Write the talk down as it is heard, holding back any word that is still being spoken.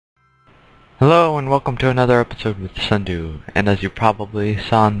Hello and welcome to another episode with Sunndew, and as you probably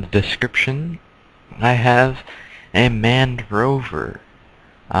saw in the description, I have a manned rover.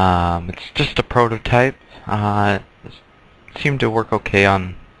 It's just a prototype. It seemed to work okay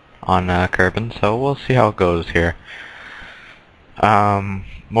on Kerbal, so we'll see how it goes here. Well,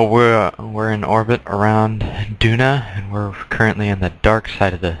 we're in orbit around Duna, and we're currently in the dark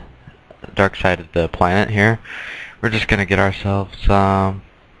side of the planet here. We're just gonna get ourselves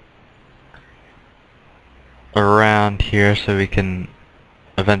around here so we can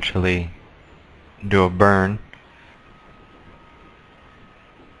eventually do a burn.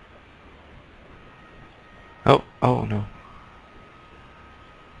 Oh no.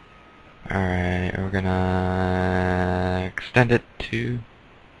 Alright, we're gonna extend it to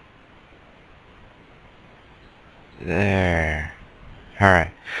there.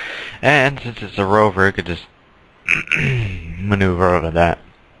 Alright. And since it's a rover, it could just maneuver over that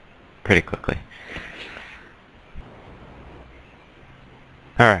pretty quickly.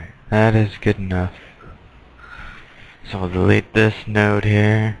 Alright, that is good enough. So we'll delete this node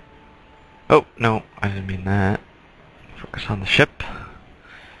here. Oh, no, I didn't mean that. Focus on the ship.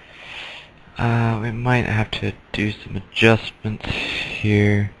 We might have to do some adjustments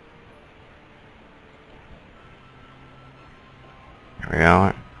here. There we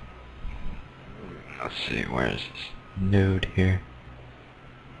go. Let's see, where's this node here?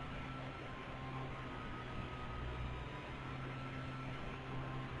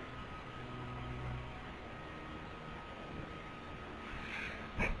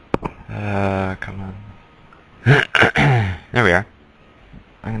 Come on. There we are.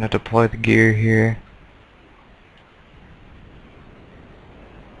 I'm gonna deploy the gear here.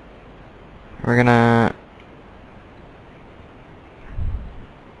 We're gonna...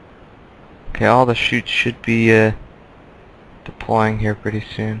 Okay, all the chutes should be deploying here pretty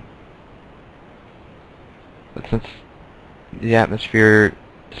soon. But since the atmosphere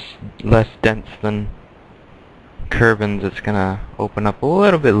is less dense than Kerbal's, it's gonna open up a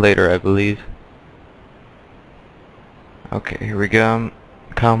little bit later, I believe. Okay, here we go.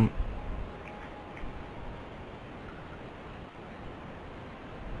 Come.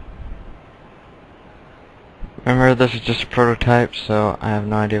 Remember, this is just a prototype, so I have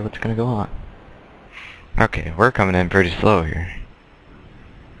no idea what's gonna go on. Okay, we're coming in pretty slow here.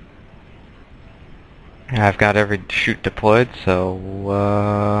 I've got every chute deployed,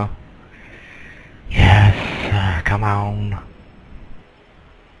 so yes, come on.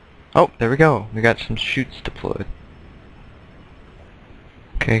 Oh, there we go. We got some chutes deployed.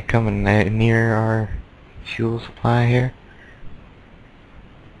 Okay, coming near our fuel supply here.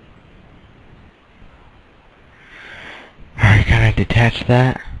 Alright, gotta detach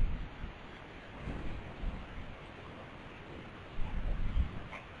that.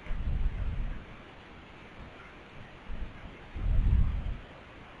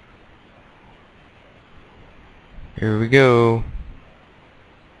 Here we go.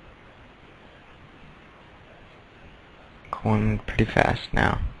 Going pretty fast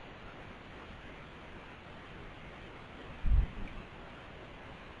now.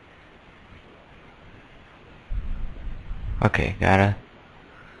 Okay, gotta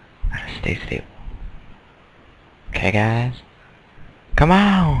stay stable. Okay, guys, come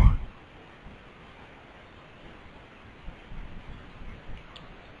on.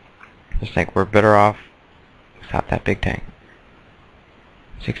 Just think we're better off without that big tank.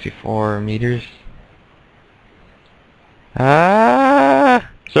 64 meters.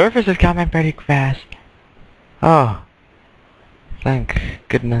 Surface is coming pretty fast. Oh, thank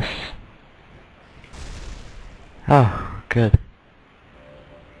goodness. Oh, good.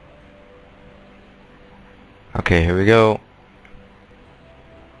 Okay, here we go.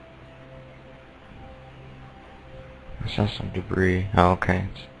 I saw some debris. Oh, okay.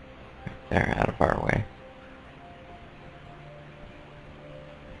 It's right there, out of our way.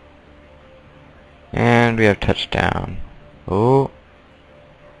 And we have touchdown. Oh.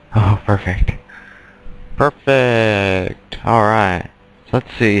 Oh, perfect. Perfect! Alright. So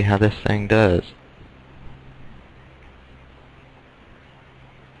let's see how this thing does.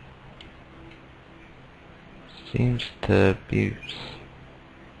 Seems to be...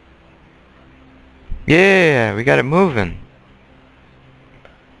 Yeah! We got it moving!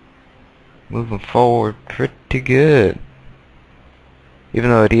 Moving forward pretty good. Even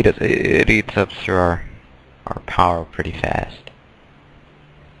though it eats up through our power pretty fast.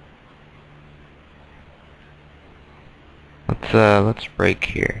 Let's brake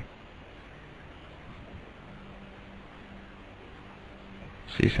here.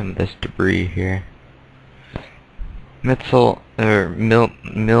 See some of this debris here. Mitzel or Mill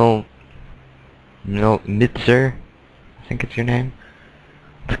Mitzer, I think it's your name.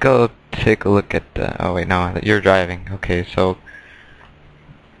 Let's go take a look at the... Oh wait, no, you're driving. Okay, so...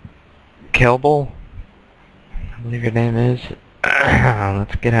 Kerbal, I believe your name is.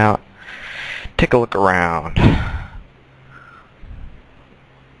 Let's get out. Take a look around.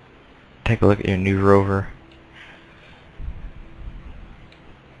 Take a look at your new Rover.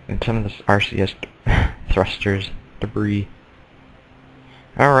 And some of this RCS thrusters, debris.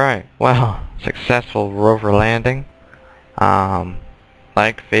 Alright, well, successful Rover landing.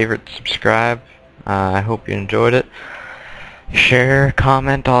 Like, favorite, subscribe. I hope you enjoyed it. Share,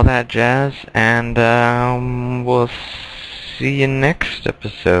 comment, all that jazz. And we'll see you next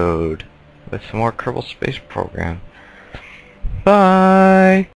episode with some more Kerbal Space Program. Bye!